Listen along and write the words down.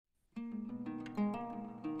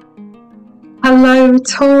Hello,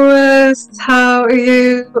 Taurus. How are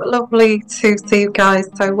you? Lovely to see you guys.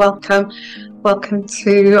 So welcome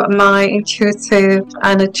to my intuitive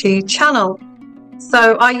energy channel.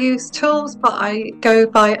 So I use tools, but I go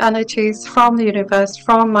by energies from the universe,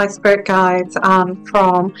 from my spirit guides, and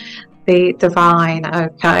from the divine.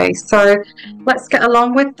 Okay, so let's get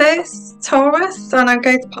along with this, Taurus. And I'm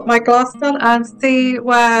going to put my glass on and see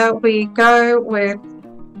where we go with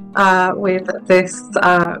this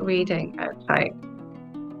reading. Okay,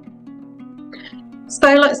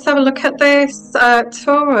 so let's have a look at this.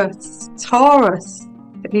 Taurus,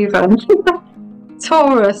 even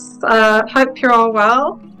Taurus. Hope you're all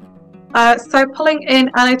well. So pulling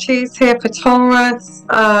in energies here for Taurus.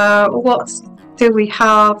 What do we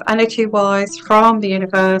have energy-wise from the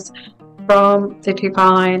universe, from the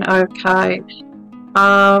divine? Okay.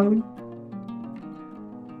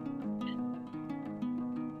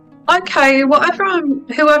 Okay, whoever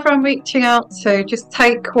I'm reaching out to, just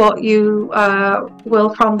take what you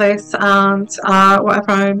will from this, and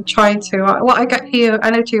whatever I'm trying to. What I get here,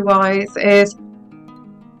 energy-wise, is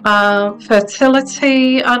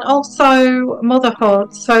fertility and also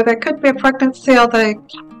motherhood. So there could be a pregnancy, or there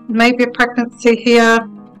may be a pregnancy here.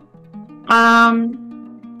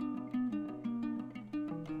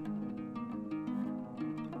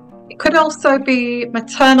 It could also be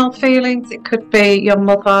maternal feelings. It could be your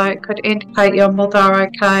mother. It could indicate your mother.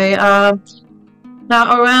 Okay.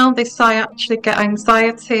 Now around this, I actually get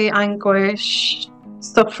anxiety, anguish,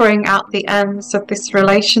 suffering at the ends of this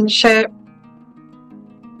relationship.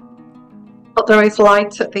 But there is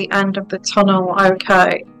light at the end of the tunnel.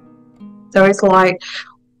 Okay. There is light.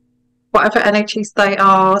 Whatever energies they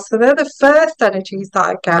are. So they're the first energies that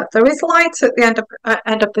I get. There is light at the end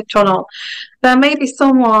of the tunnel. There may be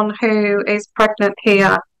someone who is pregnant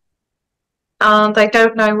here and they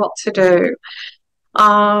don't know what to do.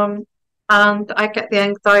 And I get the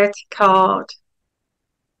anxiety card.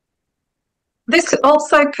 This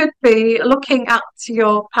also could be looking at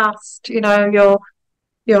your past, you know,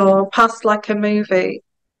 your past like a movie.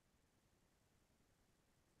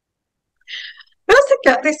 I also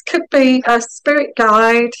get this could be a spirit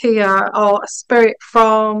guide here, or a spirit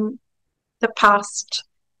from the past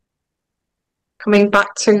coming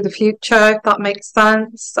back to the future, if that makes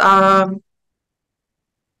sense. I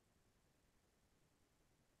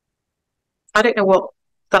don't know what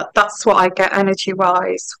that's what I get energy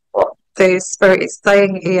wise, what the spirit is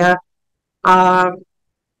saying here. There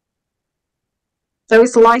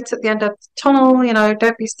is light at the end of the tunnel, you know,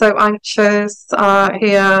 don't be so anxious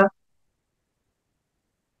here.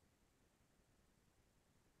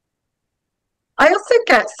 I also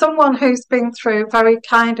get someone who's been through very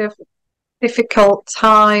kind of difficult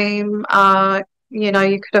time. You know,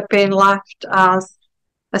 you could have been left as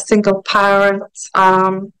a single parent.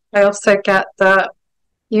 I also get that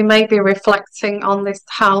you may be reflecting on this,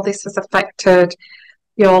 how this has affected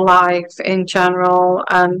your life in general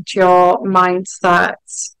and your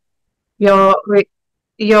mindset, your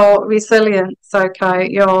resilience. Okay,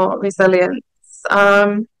 your resilience.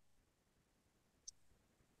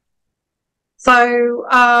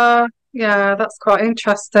 Yeah, that's quite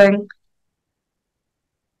interesting.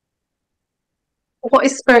 What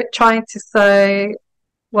is Spirit trying to say?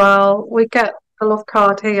 Well, we get a love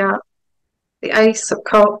card here, the Ace of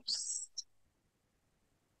Cups.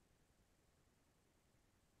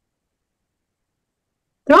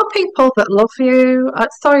 There are people that love you.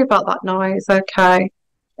 Sorry about that noise, okay.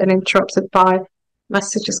 And interrupted by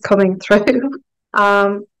messages coming through.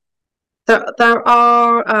 There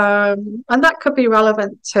are, and that could be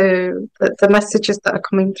relevant to the messages that are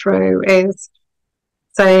coming through is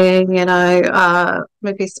saying, you know,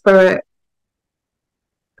 maybe Spirit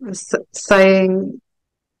saying,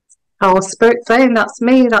 oh, Spirit saying, that's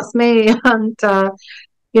me, and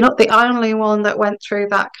you're not the only one that went through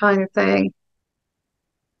that kind of thing.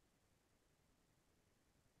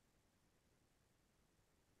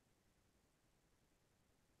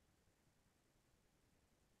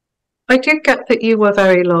 I do get that you were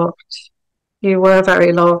very loved. You were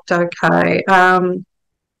very loved, okay.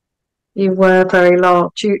 You were very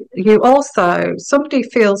loved. You also, somebody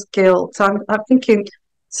feels guilt. I'm thinking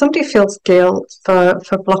somebody feels guilt for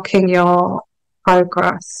blocking your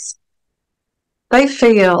progress. They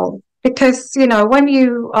feel, because, you know, when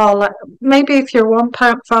you are, maybe if you're a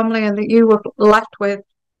one-parent family and that you were left with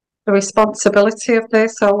the responsibility of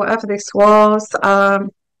this or whatever this was,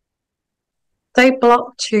 they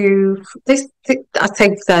blocked you. I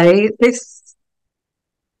think and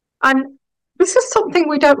this is something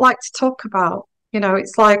we don't like to talk about. You know,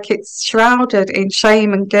 it's like it's shrouded in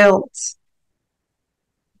shame and guilt.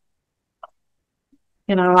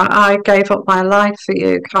 I gave up my life for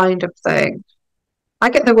you kind of thing. I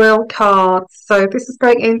get the world card, so this is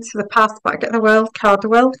going into the past, but I get the world card. The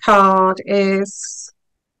world card is,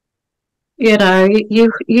 you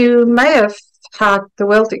may have had the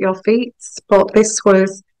world at your feet, but this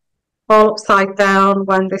was all upside down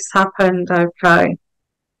when this happened, okay?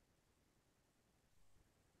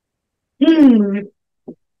 Hmm.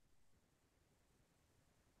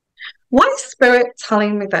 Why is Spirit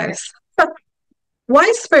telling me this? Why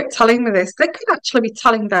is Spirit telling me this? They could actually be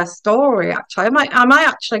telling their story, actually. I might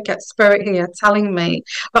actually get Spirit here telling me,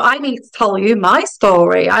 but I need to tell you my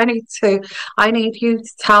story. I need you to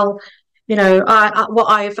tell, what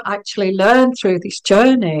I've actually learned through this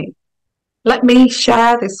journey. Let me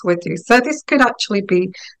share this with you. So this could actually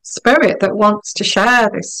be Spirit that wants to share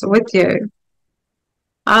this with you.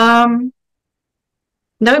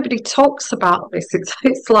 Nobody talks about this.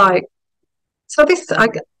 It's like, so this,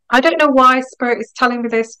 I don't know why Spirit is telling me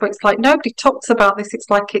this, but it's like nobody talks about this. It's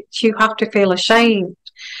like you have to feel ashamed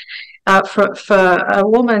for a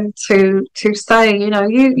woman to say,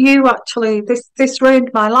 you actually this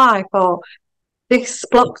ruined my life, or this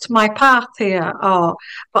blocked my path here, or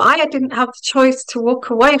but I didn't have the choice to walk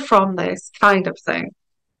away from this kind of thing.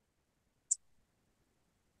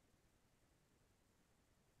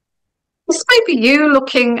 This may be you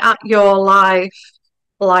looking at your life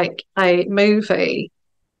like a movie.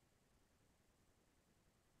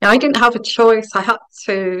 I didn't have a choice. I had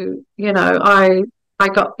to, I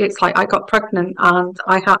got, it's like I got pregnant and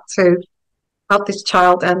I had to have this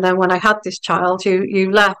child. And then when I had this child, you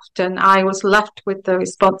left and I was left with the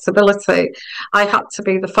responsibility. I had to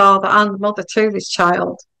be the father and mother to this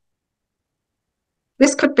child.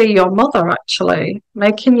 This could be your mother actually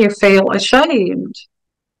making you feel ashamed.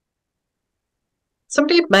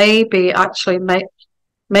 Somebody may be actually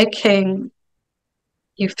making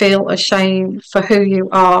you feel ashamed for who you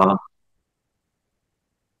are,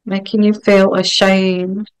 making you feel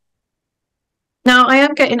ashamed. Now, I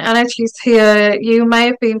am getting energies here. You may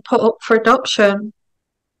have been put up for adoption.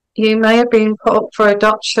 You may have been put up for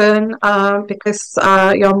adoption because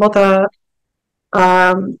your mother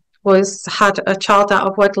had a child out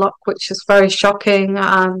of wedlock, which is very shocking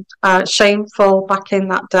and shameful back in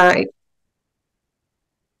that day.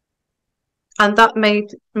 And that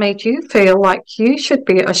made you feel like you should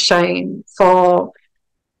be ashamed for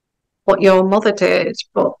what your mother did.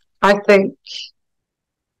 But I think,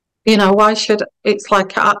 why should it's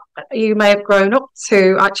like you may have grown up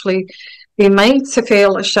to actually be made to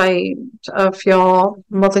feel ashamed of your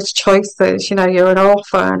mother's choices. You're an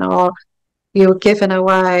orphan or you were given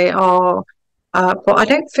away, or but I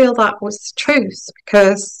don't feel that was the truth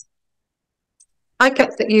because I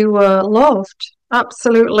get that you were loved,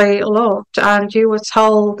 absolutely loved, and you were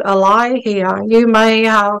told a lie here. You may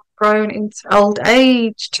have grown into old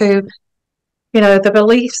age to, the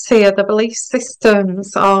beliefs here, the belief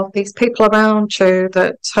systems of these people around you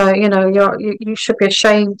that, you should be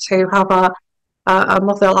ashamed to have a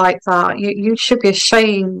mother like that. You should be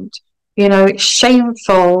ashamed. It's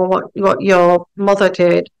shameful what your mother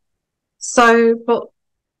did. So, but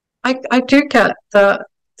I do get that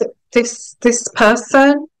this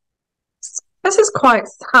person, this is quite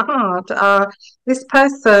sad. This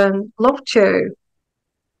person loved you,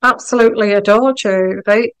 absolutely adored you.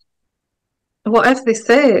 Whatever this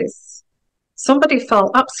is, somebody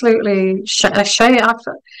felt absolutely ashamed.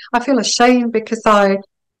 I feel ashamed because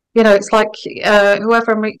it's like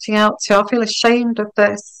whoever I'm reaching out to, I feel ashamed of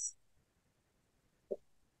this.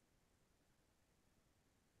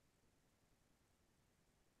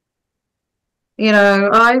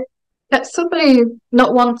 I get somebody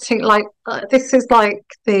not wanting, like, this is like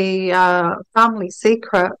the family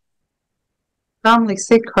secret.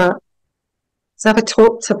 It's never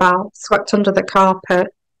talked about, swept under the carpet.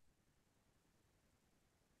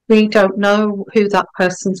 We don't know who that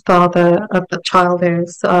person's father of the child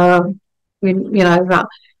is.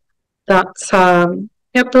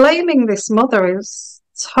 Blaming this mother is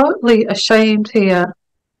totally ashamed here.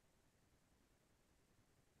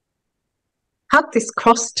 Had this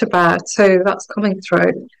cross to bear too, that's coming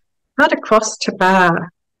through. Had a cross to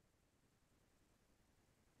bear.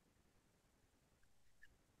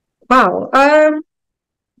 Wow.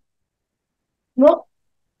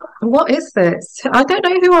 What is this? I don't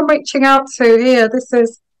know who I'm reaching out to here. This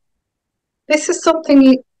is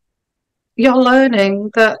something you're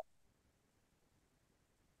learning, that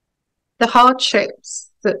the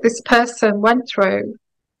hardships that this person went through,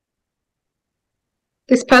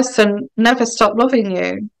 this person never stopped loving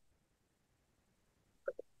you.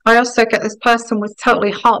 I also get this person was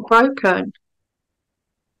totally heartbroken.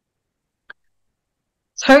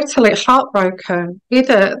 totally heartbroken.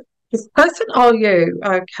 Either this person or you,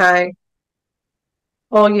 okay,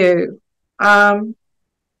 or you. Um,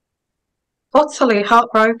 Utterly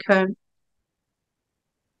heartbroken.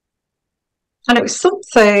 And it was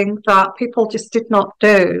something that people just did not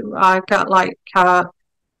do. I got like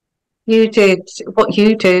you did what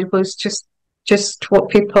you did was just what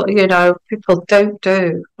people people don't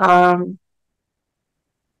do.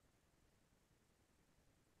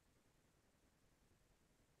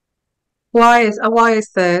 Why is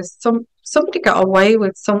this? Somebody got away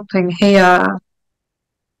with something here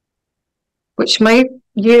which made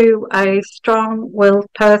you a strong-willed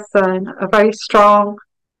person, a very strong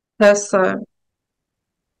person.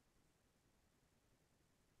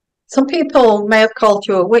 Some people may have called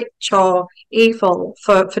you a witch or evil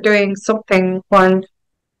for doing something when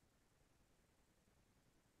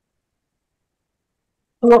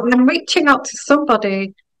I'm reaching out to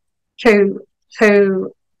somebody who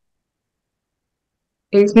who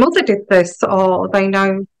whose mother did this, or they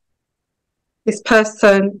know this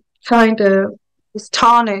person kind of was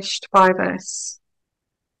tarnished by this.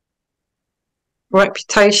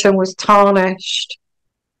 Reputation was tarnished.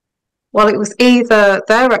 Well, it was either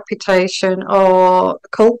their reputation or the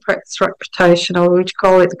culprit's reputation, or would you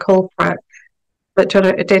call it the culprit that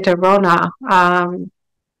did a runner,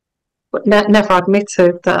 but never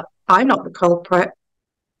admitted that I'm not the culprit.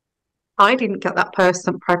 I didn't get that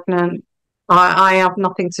person pregnant. I have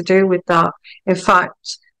nothing to do with that. In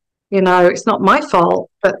fact, it's not my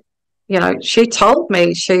fault, but, she told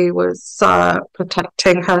me she was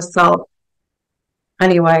protecting herself.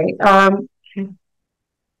 Anyway, I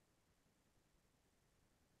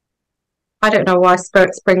don't know why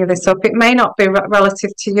Spirit's bringing this up. It may not be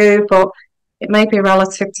relative to you, but it may be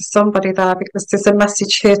relative to somebody there, because there's a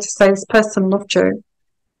message here to say this person loved you.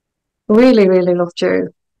 Really, really loved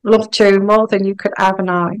you more than you could ever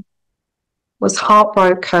know. Was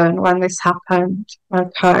heartbroken when this happened.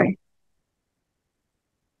 Okay.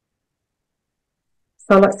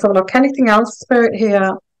 So let's have a look. Anything else, Spirit,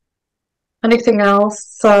 here? Anything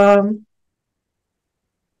else?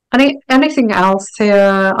 Anything else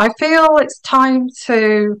here? I feel it's time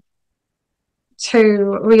to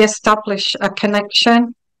re-establish a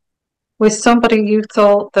connection with somebody you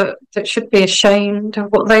thought that should be ashamed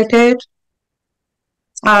of what they did.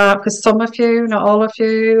 For some of you, not all of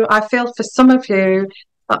you. I feel for some of you,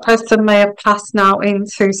 that person may have passed now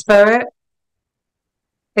into spirit.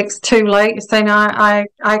 It's too late. You're saying, I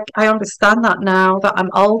understand that now, that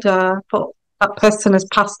I'm older, but that person has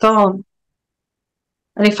passed on.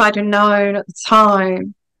 And if I'd have known at the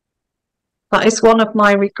time, that is one of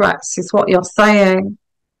my regrets, is what you're saying.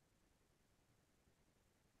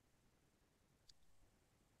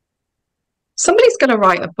 Somebody's going to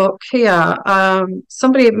write a book here.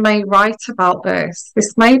 Somebody may write about this.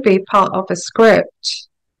 This may be part of a script.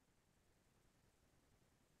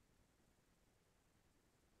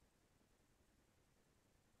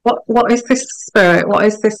 What is this, Spirit? What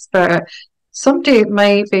is this, Spirit? Somebody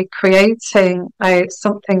may be creating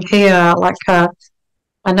something here, like a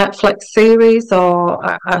Netflix series or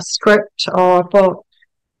a script or a book.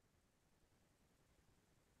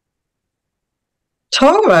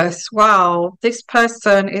 Taurus, wow, this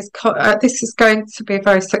person this is going to be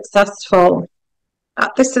very successful.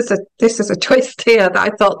 This is a twist here that I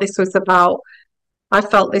thought this was about. I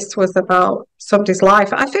felt this was about somebody's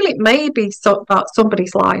life. I feel it may be about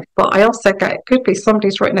somebody's life, but I also get it could be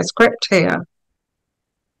somebody's written a script here.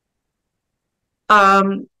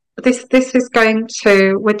 This is going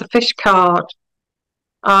to, with the fish card,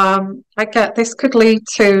 I get this could lead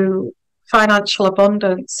to financial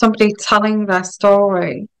abundance, somebody telling their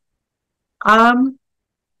story. But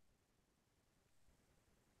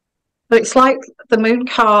it's like the moon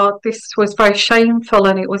card, this was very shameful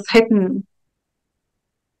and it was hidden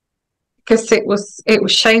because it was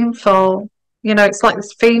shameful. It's like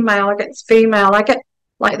this female, I get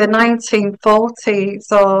like the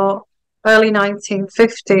 1940s or early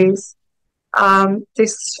 1950s,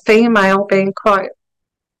 this female being quite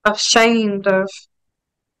ashamed of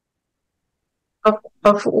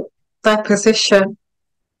their position.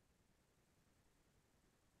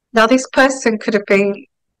 Now, this could have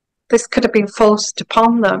been forced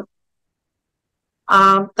upon them.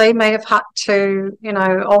 They may have had to,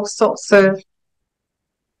 all sorts of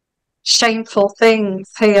shameful things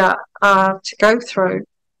here to go through.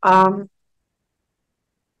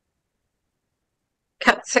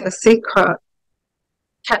 Kept it a secret.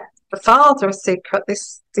 Kept the father a secret.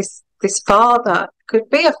 This father could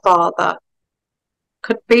be a father.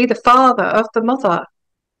 Could be the father of the mother.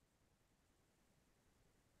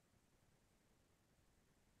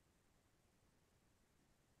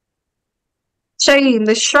 Shame,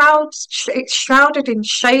 the shroud, it's shrouded in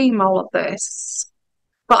shame, all of this.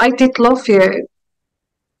 But I did love you.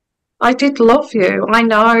 I did love you. I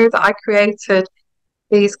know that I created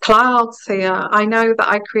these clouds here. I know that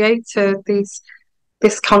I created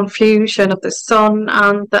this confusion of the sun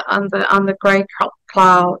and the grey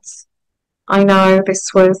clouds. I know this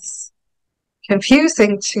was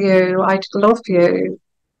confusing to you. I did love you.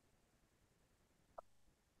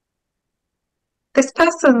 This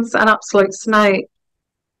person's an absolute snake.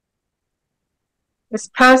 This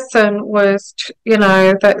person was,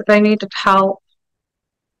 that they needed help.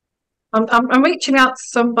 I'm reaching out to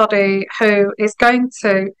somebody who is going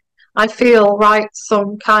to, I feel, write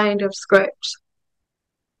some kind of script,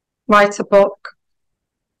 write a book.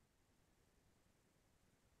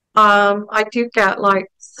 I do get like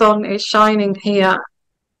sun is shining here.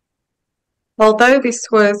 Although this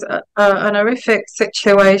was an horrific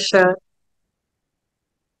situation,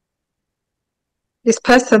 this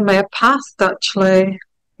person may have passed actually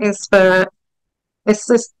in spirit. This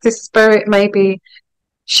spirit may be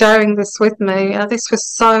sharing this with me. This was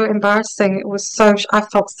so embarrassing. It was so, I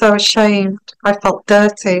felt so ashamed. I felt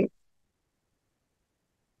dirty.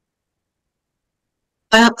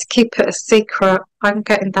 I had to keep it a secret. I'm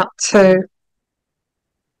getting that too.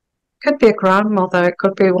 Could be a grandmother. It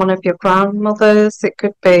could be one of your grandmothers. It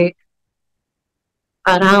could be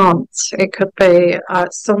an aunt. It could be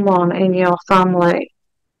someone in your family.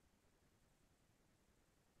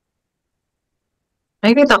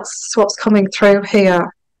 Maybe that's what's coming through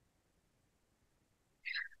here.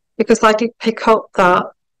 Because I did pick up that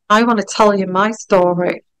I want to tell you my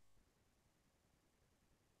story.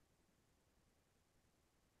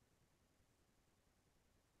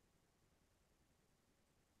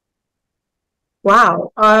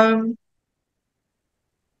 Wow.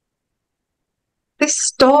 This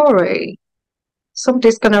story,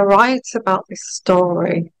 somebody's going to write about this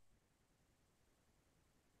story.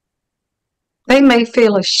 They may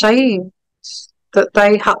feel ashamed that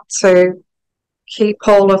they had to keep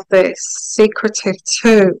all of this secretive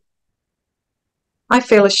too. I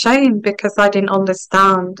feel ashamed because I didn't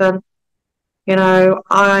understand, and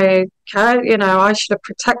I should have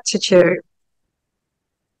protected you.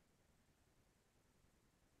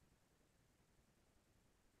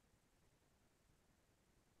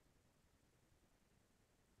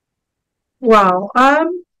 Well, I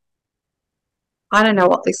don't know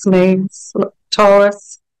what this means. Look,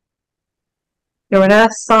 Taurus, you're an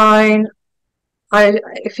earth sign.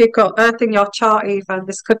 If you've got earth in your chart even,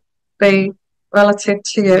 this could be relative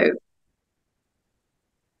to you.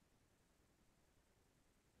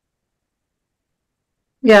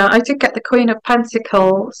 Yeah, I did get the Queen of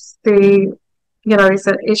Pentacles. Is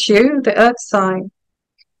an issue, the earth sign.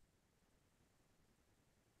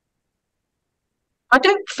 I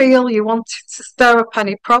don't feel you wanted to stir up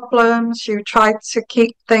any problems. You tried to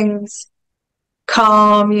keep things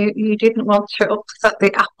calm. You didn't want to upset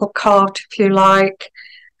the apple cart, if you like.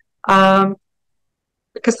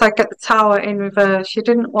 Because I get the Tower in reverse. You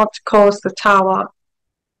didn't want to cause the Tower.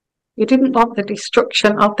 You didn't want the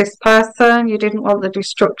destruction of this person. You didn't want the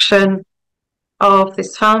destruction of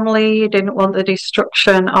this family. You didn't want the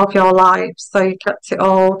destruction of your life. So you kept it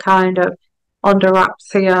all kind of under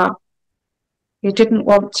wraps here. You didn't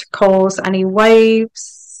want to cause any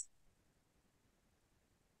waves.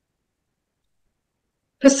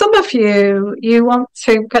 For some of you, you want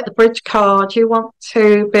to get the bridge card. You want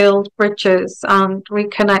to build bridges and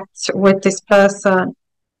reconnect with this person.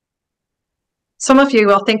 Some of you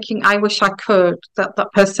are thinking, I wish I could, that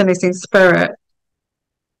person is in spirit.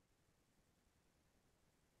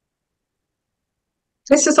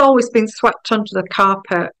 This has always been swept under the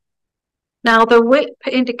carpet. Now, the whip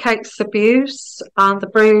indicates abuse and the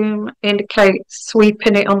broom indicates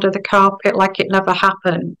sweeping it under the carpet like it never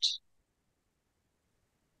happened.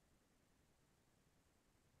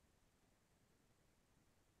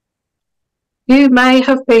 You may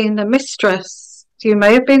have been the mistress. You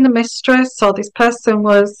may have been the mistress, or this person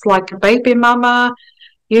was like a baby mama.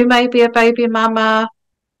 You may be a baby mama.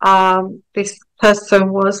 This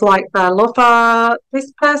person was like their lover.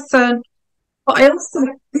 This person... But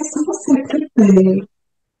this also could be,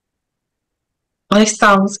 this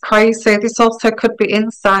sounds crazy, this also could be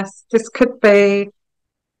incest. This could be,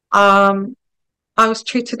 I was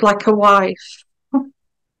treated like a wife.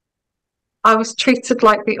 I was treated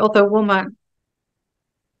like the other woman.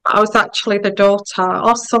 I was actually the daughter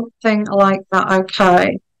or something like that,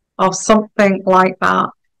 okay? Or something like that.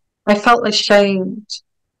 I felt ashamed.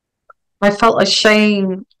 I felt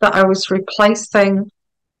ashamed that I was replacing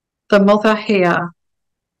the mother here.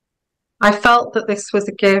 I felt that this was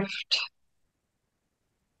a gift.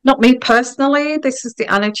 Not me personally. This is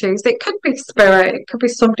the energies. It could be spirit. It could be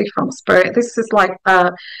somebody from spirit. This is like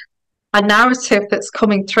a narrative that's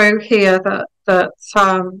coming through here that the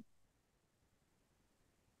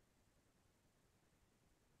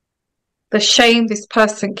shame this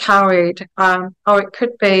person carried, or it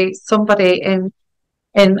could be somebody in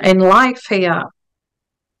life here.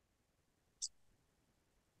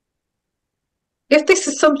 If this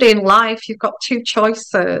is somebody in life, you've got two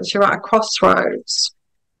choices. You're at a crossroads.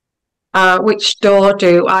 Which door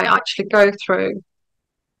do I actually go through?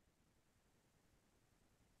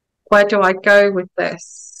 Where do I go with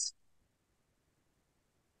this?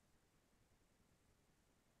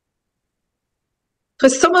 For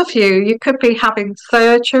some of you, you could be having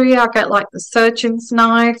surgery. I get like the surgeon's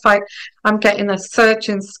knife. I'm getting a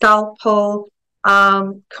surgeon's scalpel,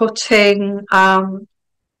 cutting,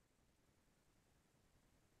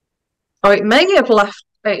 or it may have led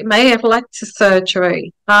to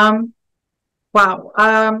surgery. Wow.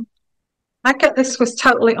 I get this was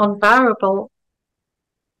totally unbearable.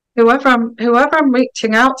 Whoever I'm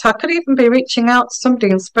reaching out to, I could even be reaching out to somebody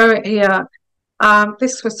in spirit here.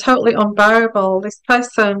 This was totally unbearable. This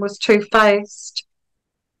person was two-faced.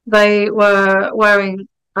 They were wearing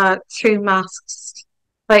two masks.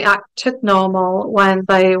 They acted normal when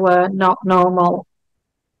they were not normal.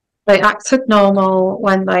 They acted normal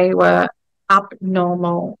when they were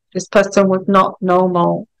abnormal. This person was not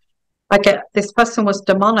normal. I get this person was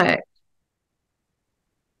demonic.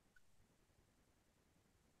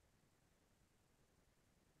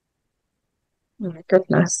 Oh my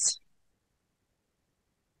goodness.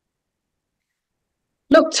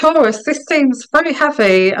 Look, Taurus, this seems very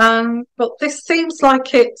heavy, but this seems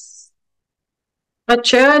like it's a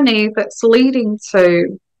journey that's leading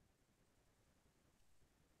to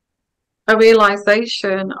a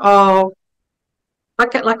realization of, I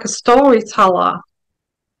get like a storyteller,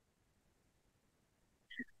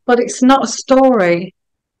 but it's not a story.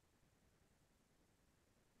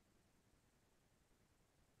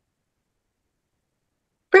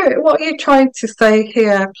 Spirit, what are you trying to say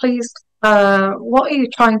here? Please, what are you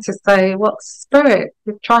trying to say? What spirit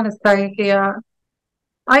is trying to say here?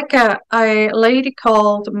 I get a lady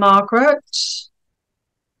called Margaret.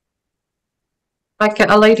 I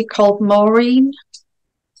get a lady called Maureen,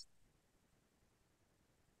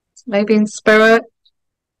 maybe in spirit.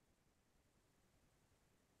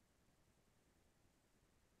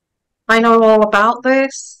 I know all about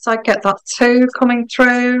this. I get that too coming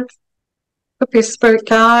through. Could be spirit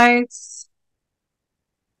guides.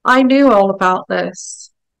 I knew all about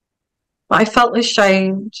this, but I felt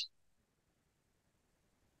ashamed.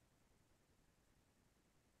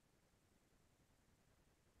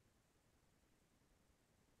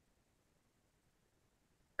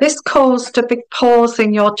 This caused a big pause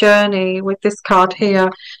in your journey with this card here.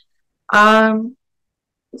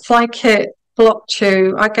 It's like it blocked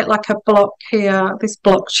you. I get like a block here. This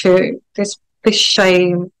blocked you. This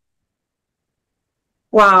shame.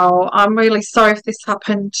 Wow, I'm really sorry if this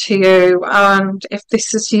happened to you. And if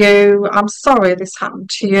this is you, I'm sorry this happened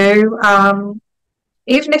to you.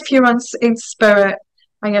 Even if you're in spirit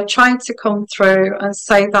and you're trying to come through and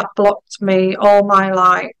say that blocked me all my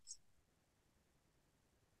life.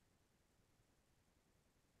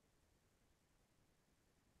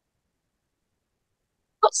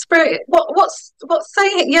 What spirit? What's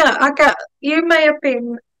saying? Yeah, I get. You may have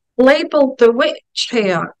been labelled the witch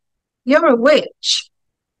here. You're a witch.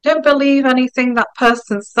 Don't believe anything that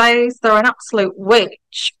person says. They're an absolute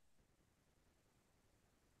witch.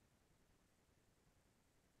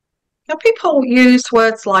 Now, people use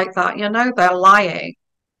words like that. You know they're lying.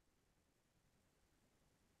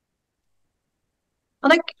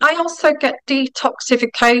 And I also get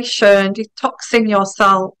detoxification, detoxing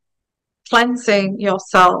yourself, cleansing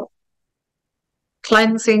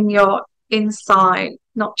cleansing your inside,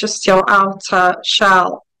 not just your outer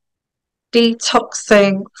shell.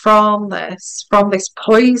 Detoxing from this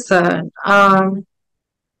poison,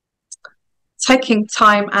 taking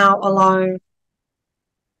time out alone.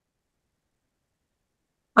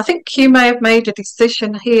 I think you may have made a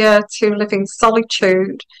decision here to live in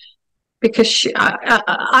solitude because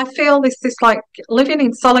I feel this is like living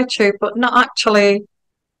in solitude, but not actually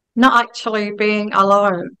being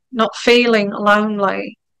alone, not feeling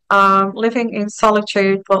lonely, living in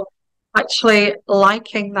solitude, but actually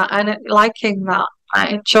liking that and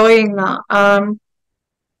enjoying that.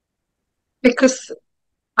 Because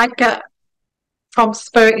I get from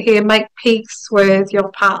spirit here, make peace with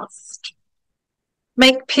your past.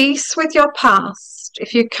 Make peace with your past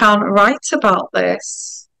if you can write about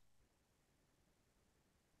this.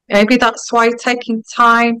 Maybe that's why taking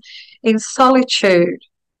time in solitude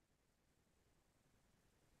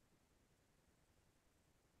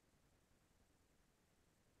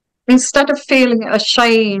Instead of feeling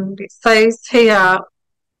ashamed, it says here,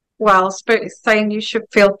 well, Spirit is saying you should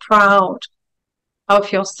feel proud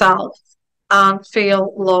of yourself and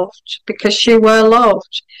feel loved because you were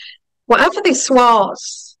loved. Whatever this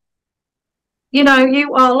was, you know,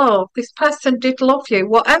 you are loved. This person did love you.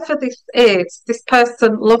 Whatever this is, this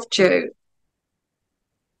person loved you.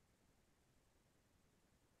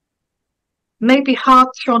 May be hard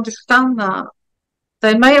to understand that.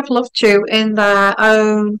 They may have loved you in their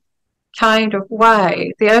own kind of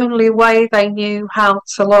way, the only way they knew how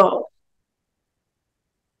to love.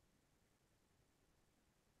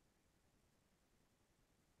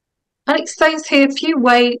 And it says here, if you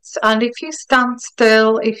wait and if you stand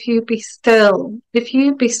still, if you be still, if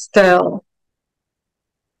you be still,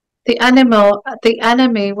 the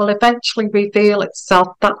enemy will eventually reveal itself,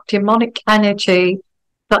 that demonic energy,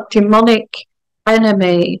 that demonic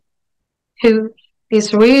enemy who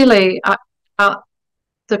is really at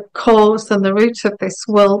the cause and the root of this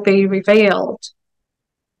will be revealed.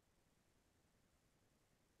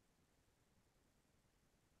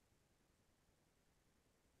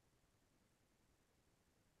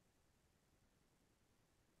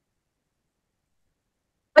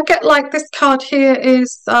 I get like this card here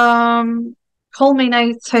is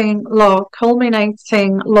culminating love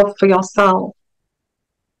for yourself,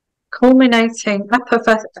 culminating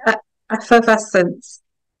effervescence.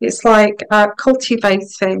 It's like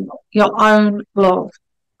cultivating your own love,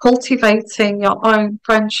 cultivating your own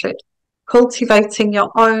friendship, cultivating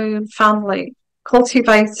your own family,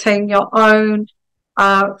 cultivating your own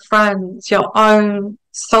friends, your own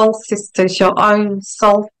soul sisters, your own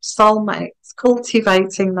soulmates,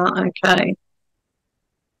 cultivating that, okay?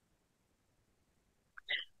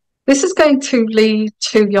 This is going to lead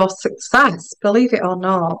to your success, believe it or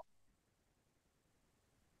not.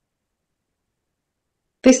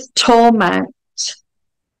 This torment,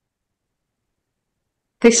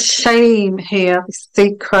 this shame here, this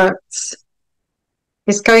secret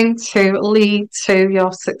is going to lead to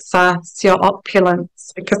your success, your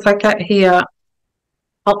opulence, because I get here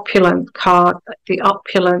opulent card, the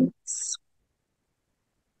opulence.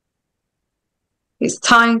 It's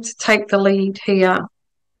time to take the lead here.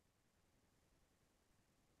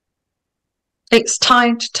 It's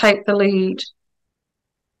time to take the lead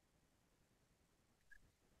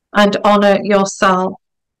and honor yourself.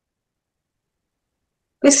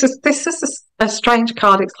 This is a strange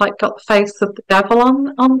card. It's like got the face of the devil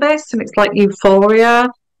on this, and it's like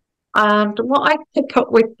euphoria. And what I pick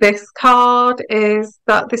up with this card is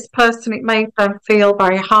that this person, it made them feel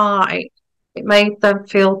very high. It made them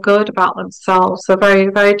feel good about themselves. A very,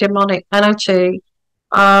 very demonic energy.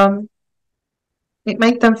 It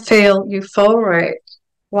made them feel euphoric.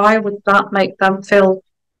 Why would that make them feel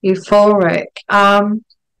euphoric? I'm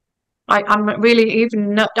really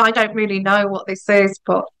even I don't really know what this is,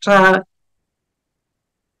 but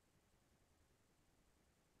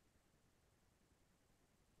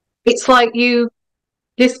it's like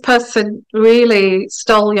this person really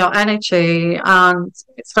stole your energy, and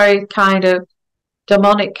it's very kind of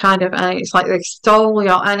demonic kind of energy. It's like they stole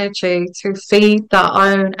your energy to feed their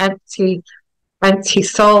own empty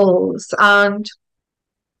souls. And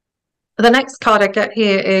the next card I get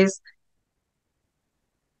here is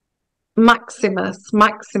Maximus.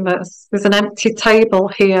 There's an empty table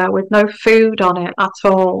here with no food on it at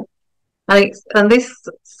all. And this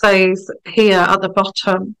says here at the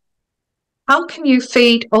bottom, how can you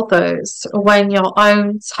feed others when your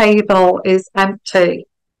own table is empty?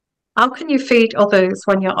 How can you feed others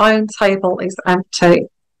when your own table is empty?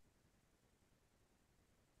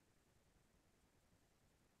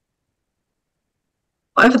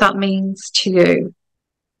 Whatever that means to you.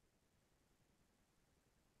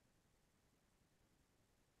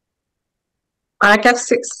 I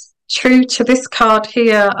guess it's true to this card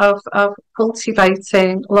here of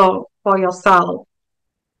cultivating love for yourself.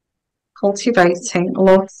 Cultivating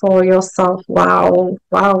love for yourself. Wow,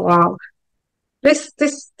 wow, wow. This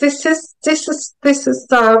is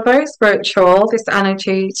very spiritual. This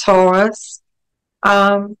energy, Taurus.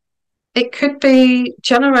 It could be a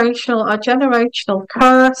generational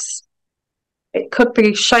curse. It could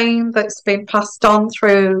be shame that's been passed on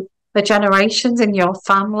through the generations in your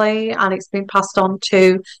family, and it's been passed on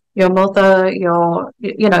to your mother,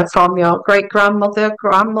 from your great grandmother,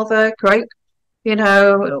 great, you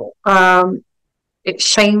know, it's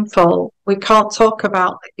shameful. We can't talk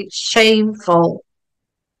about it. It's shameful.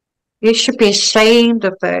 You should be ashamed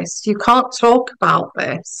of this. You can't talk about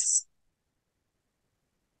this.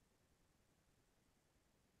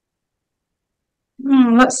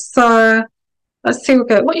 Let's see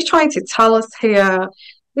what are you trying to tell us here?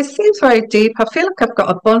 This seems very deep. I feel like I've got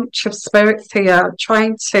a bunch of spirits here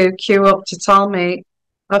trying to queue up to tell me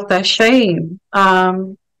of their shame.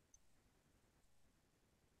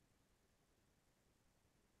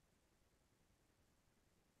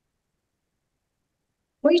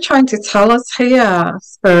 What are you trying to tell us here,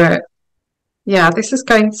 Spirit? Yeah, this is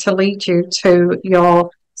going to lead you to your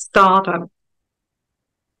stardom.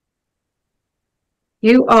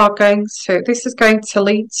 You are going to, this is going to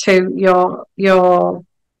lead to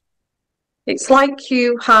it's like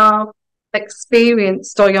you have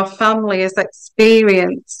experienced or your family has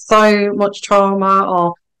experienced so much trauma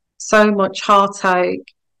or so much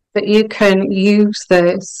heartache that you can use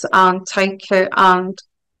this and take it and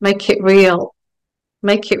make it real.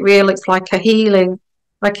 Make it real. It's like a healing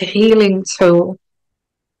tool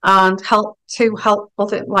and help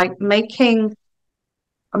other like making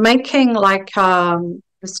like a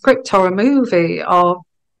script or a movie or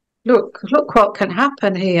look what can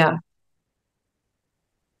happen here.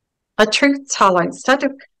 A truth teller instead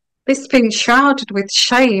of this being shrouded with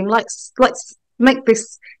shame. Let's make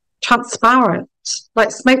this transparent.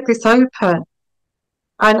 Let's make this open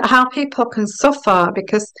and how people can suffer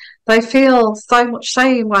because they feel so much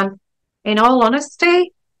shame when, in all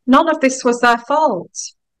honesty, none of this was their fault.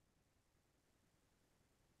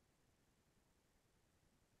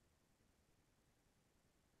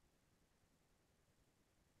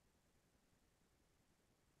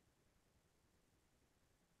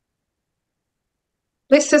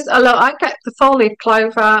 This is a look. I get the four-leaf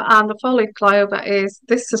clover, and the four-leaf clover is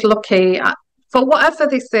this is lucky for whatever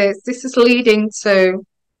this is. This is leading to.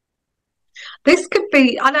 This could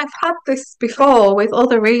be, and I've had this before with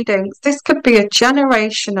other readings. This could be a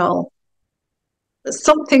generational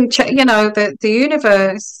something. The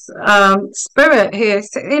universe, spirit here.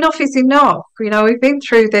 Enough is enough. We've been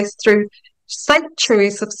through this through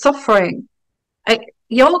centuries of suffering.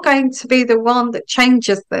 You're going to be the one that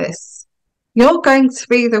changes this. You're going to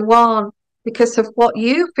be the one because of what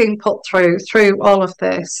you've been put through all of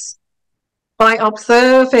this. By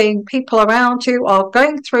observing people around you or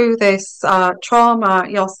going through this trauma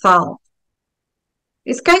yourself,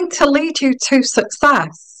 it's going to lead you to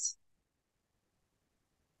success.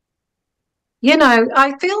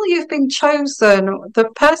 I feel you've been chosen, the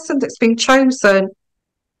person that's been chosen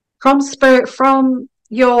from spirit, from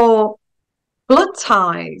your blood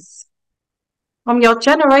ties, from your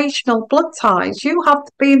generational blood ties. You have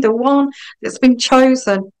been the one that's been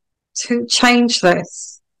chosen to change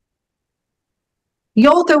this.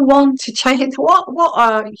 You're the one to change. What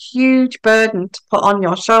a huge burden to put on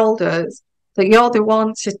your shoulders, that you're the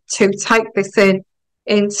one to take this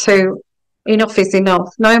into enough is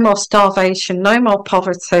enough. No more starvation, no more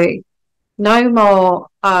poverty, no more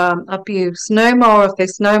abuse, no more of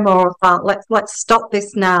this, no more of that. Let's stop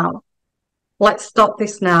this now. Let's stop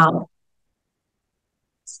this now.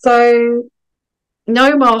 So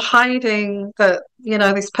no more hiding that,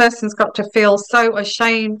 this person's got to feel so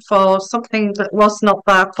ashamed for something that was not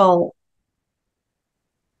their fault.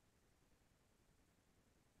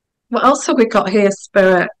 What else have we got here,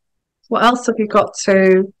 Spirit? What else have you got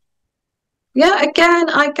to? Yeah, again,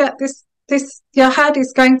 I get this, your head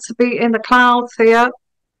is going to be in the clouds here.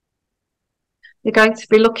 You're going to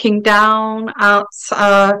be looking down at,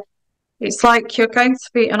 it's like you're going to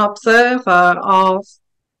be an observer of.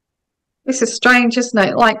 This is strange, isn't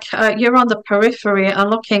it? Like you're on the periphery and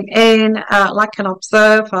looking in like an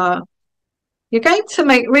observer. You're going to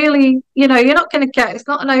make really, you're not going to get, it's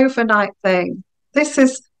not an overnight thing. This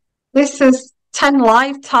is 10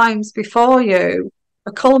 lifetimes before you,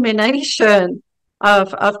 a culmination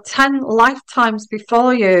of 10 lifetimes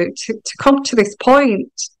before you to come to this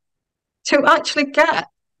point, to actually get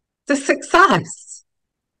the success,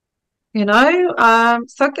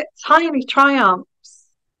 so get tiny triumphs,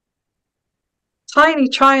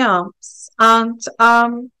 and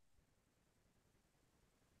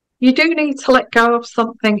you do need to let go of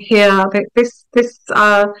something here.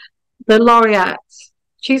 The laureate,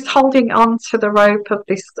 she's holding on to the rope of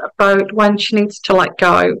this boat when she needs to let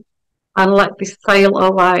go and let this sail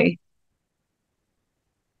away.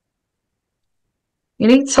 You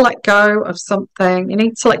need to let go of something. You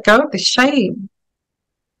need to let go of the shame.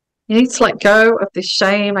 You need to let go of the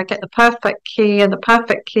shame. I get the perfect key, and the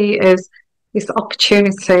perfect key is this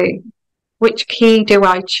opportunity. Which key do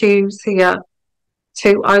I choose here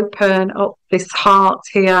to open up this heart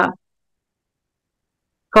here?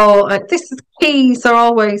 Keys are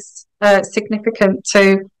always significant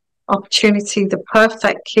to opportunity. The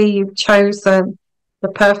perfect key you've chosen, the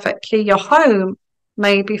perfect key. Your home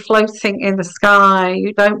may be floating in the sky.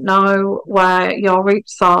 You don't know where your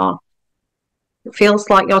roots are. It feels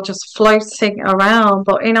like you're just floating around,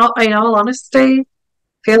 but in all honesty,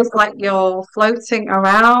 feels like you're floating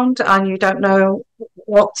around and you don't know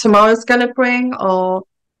what tomorrow's going to bring, or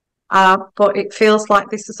but it feels like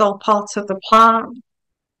this is all part of the plan.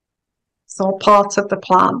 It's all part of the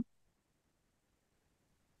plan.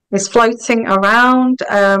 It's floating around.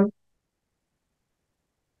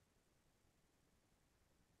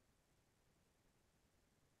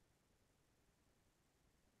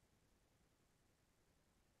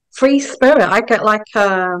 Free spirit. I get like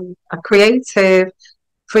a creative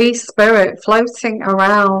free spirit floating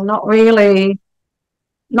around, not really.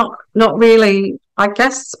 I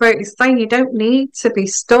guess spirit is saying you don't need to be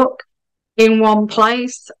stuck in one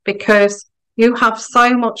place because you have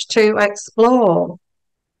so much to explore.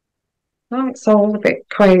 Oh, it's all a bit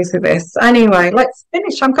crazy this. Anyway, let's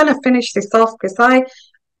finish. I'm going to finish this off because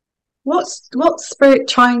what's spirit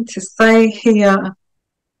trying to say here?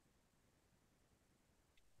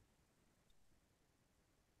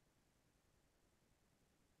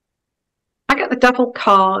 I get the devil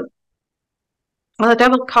card. Well, the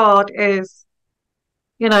devil card is,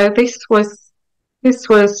 this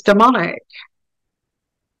was demonic.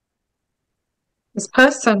 This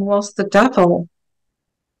person was the devil.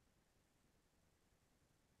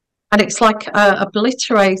 And it's like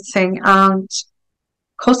obliterating and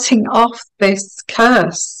cutting off this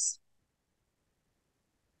curse.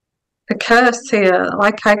 The curse here,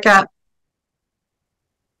 like I get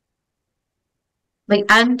the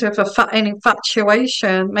end of an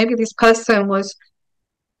infatuation. Maybe this person was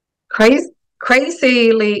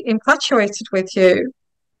crazily infatuated with you.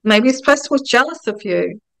 Maybe this person was jealous of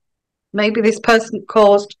you. Maybe this person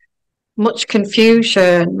caused much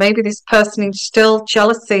confusion. Maybe this person instilled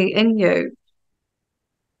jealousy in you.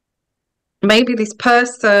 Maybe this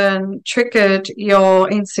person triggered your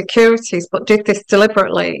insecurities, but did this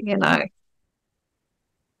deliberately,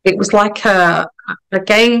 It was like a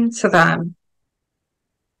game to them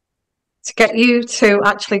to get you to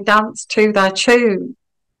actually dance to their tune.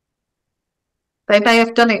 They may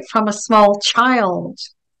have done it from a small child.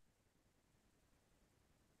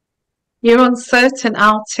 You're uncertain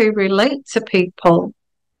how to relate to people,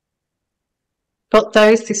 but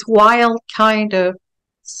there's this wild kind of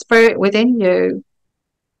spirit within you.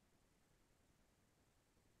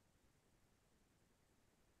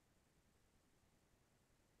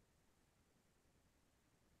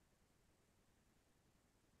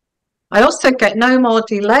 I also get no more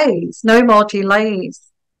delays, no more delays.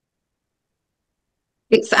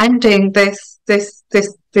 It's ending this,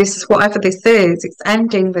 whatever this is, it's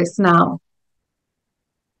ending this now.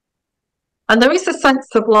 And there is a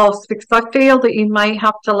sense of loss because I feel that you may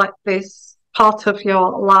have to let this part of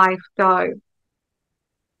your life go.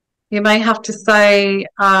 You may have to say,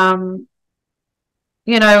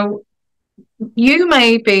 you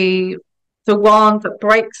may be the one that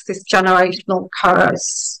breaks this generational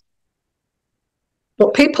curse.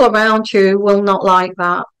 But people around you will not like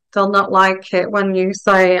that. They'll not like it when you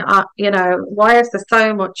say, why is there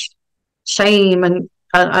so much shame and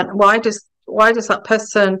why was that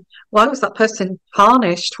person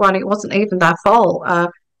punished when it wasn't even their fault?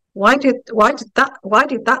 Why did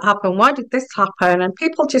that happen? Why did this happen? And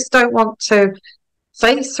people just don't want to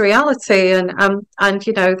face reality and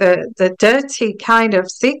the dirty kind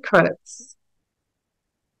of secrets.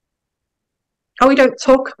 Oh, we don't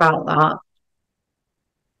talk about that.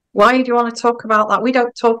 Why do you want to talk about that? We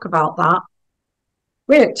don't talk about that.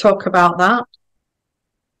 We don't talk about that.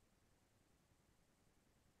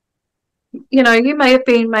 You may have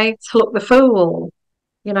been made to look the fool,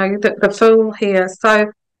 the fool here.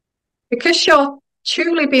 So because you're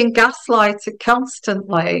truly being gaslighted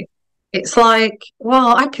constantly, it's like,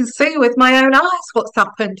 well, I can see with my own eyes what's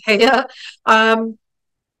happened here.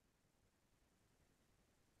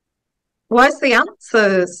 Where's the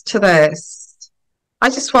answers to this? I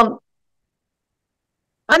just want,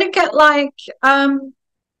 and you get like, there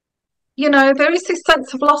is this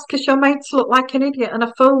sense of loss because you're made to look like an idiot and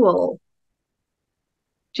a fool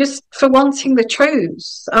just for wanting the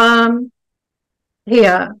truth.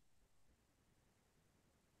 Here.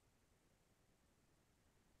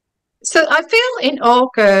 So I feel in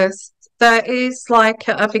August there is like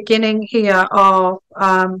a beginning here of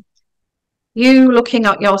you looking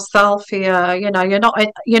at yourself here. You're not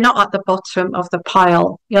at the bottom of the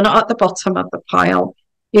pile. You're not at the bottom of the pile.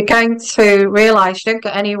 You're going to realise you don't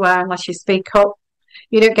get anywhere unless you speak up.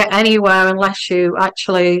 You don't get anywhere unless you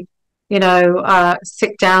actually,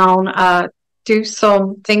 sit down, do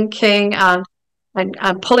some thinking and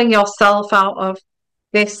pulling yourself out of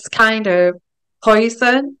this kind of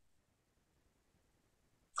poison.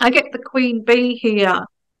 I get the Queen Bee here.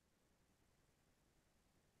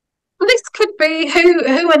 This could be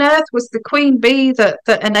who on earth was the queen bee that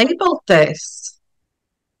enabled this?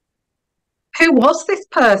 Who was this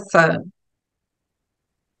person?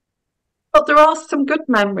 But there are some good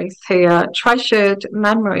memories here, treasured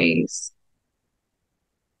memories.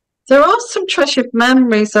 There are some treasured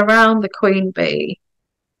memories around the queen bee.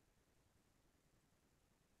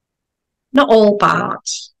 Not all bad.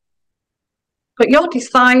 But you're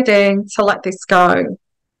deciding to let this go.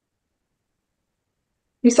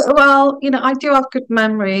 You say, well, I do have good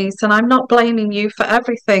memories and I'm not blaming you for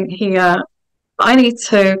everything here. But I need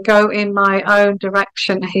to go in my own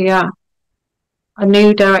direction here, a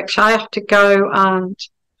new direction. I have to go and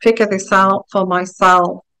figure this out for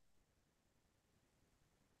myself.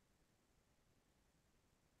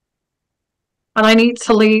 And I need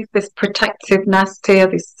to leave this protective nest here,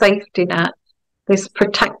 this safety net, this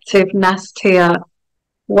protective nest here,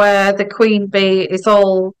 where the queen bee it's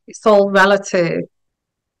all relative.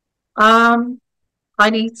 I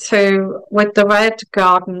need to, with the red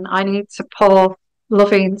garden, I need to pour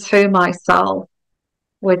love into myself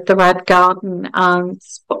with the red garden and,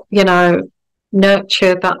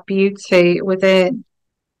 nurture that beauty within.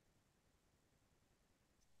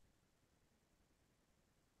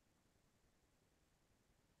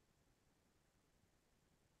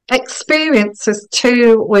 Experiences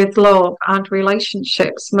too with love and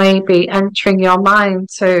relationships may be entering your mind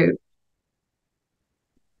too.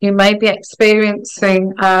 You may be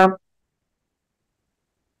experiencing,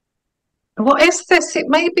 what is this? It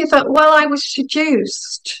may be that, well, I was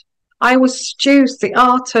seduced. The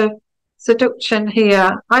art of seduction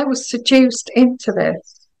here. I was seduced into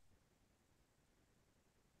this.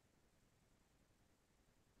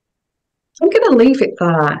 I'm going to leave it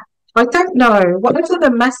there. I don't know. Whatever the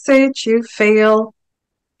message you feel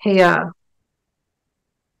here,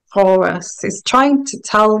 Taurus, is trying to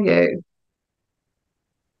tell you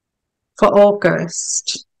for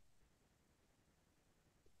August,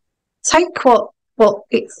 take what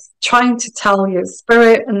it's trying to tell you,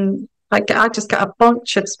 spirit, and I just get a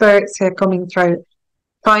bunch of spirits here coming through,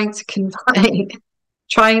 trying to convey,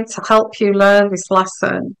 trying to help you learn this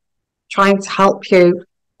lesson, trying to help you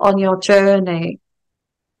on your journey.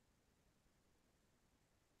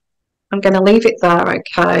 I'm going to leave it there,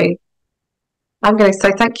 okay? I'm going to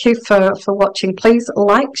say thank you for watching. Please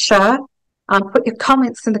like, share, and put your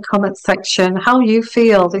comments in the comment section, how you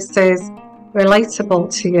feel this is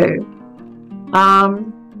relatable to you.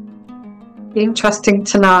 Be interesting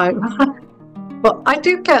to know. But I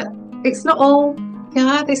do get, it's not all,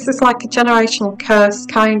 this is like a generational curse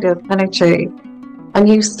kind of energy. And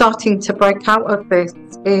you starting to break out of this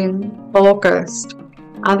in August.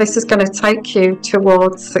 And this is going to take you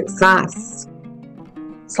towards success.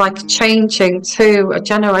 It's like changing to a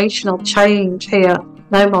generational change here.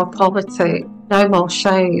 No more poverty, no more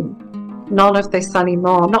shame, none of this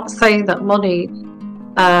anymore. I'm not saying that money,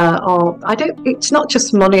 it's not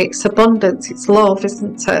just money, it's abundance, it's love,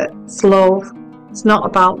 isn't it? It's love. It's not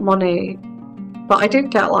about money. But I do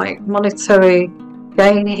get like monetary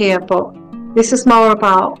gain here, but this is more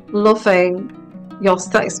about loving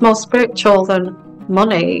yourself. It's more spiritual than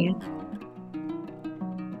money.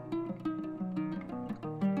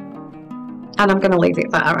 And I'm going to leave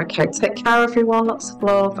it there. Okay, take care everyone, lots of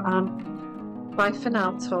love, and bye for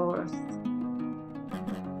now, Taurus.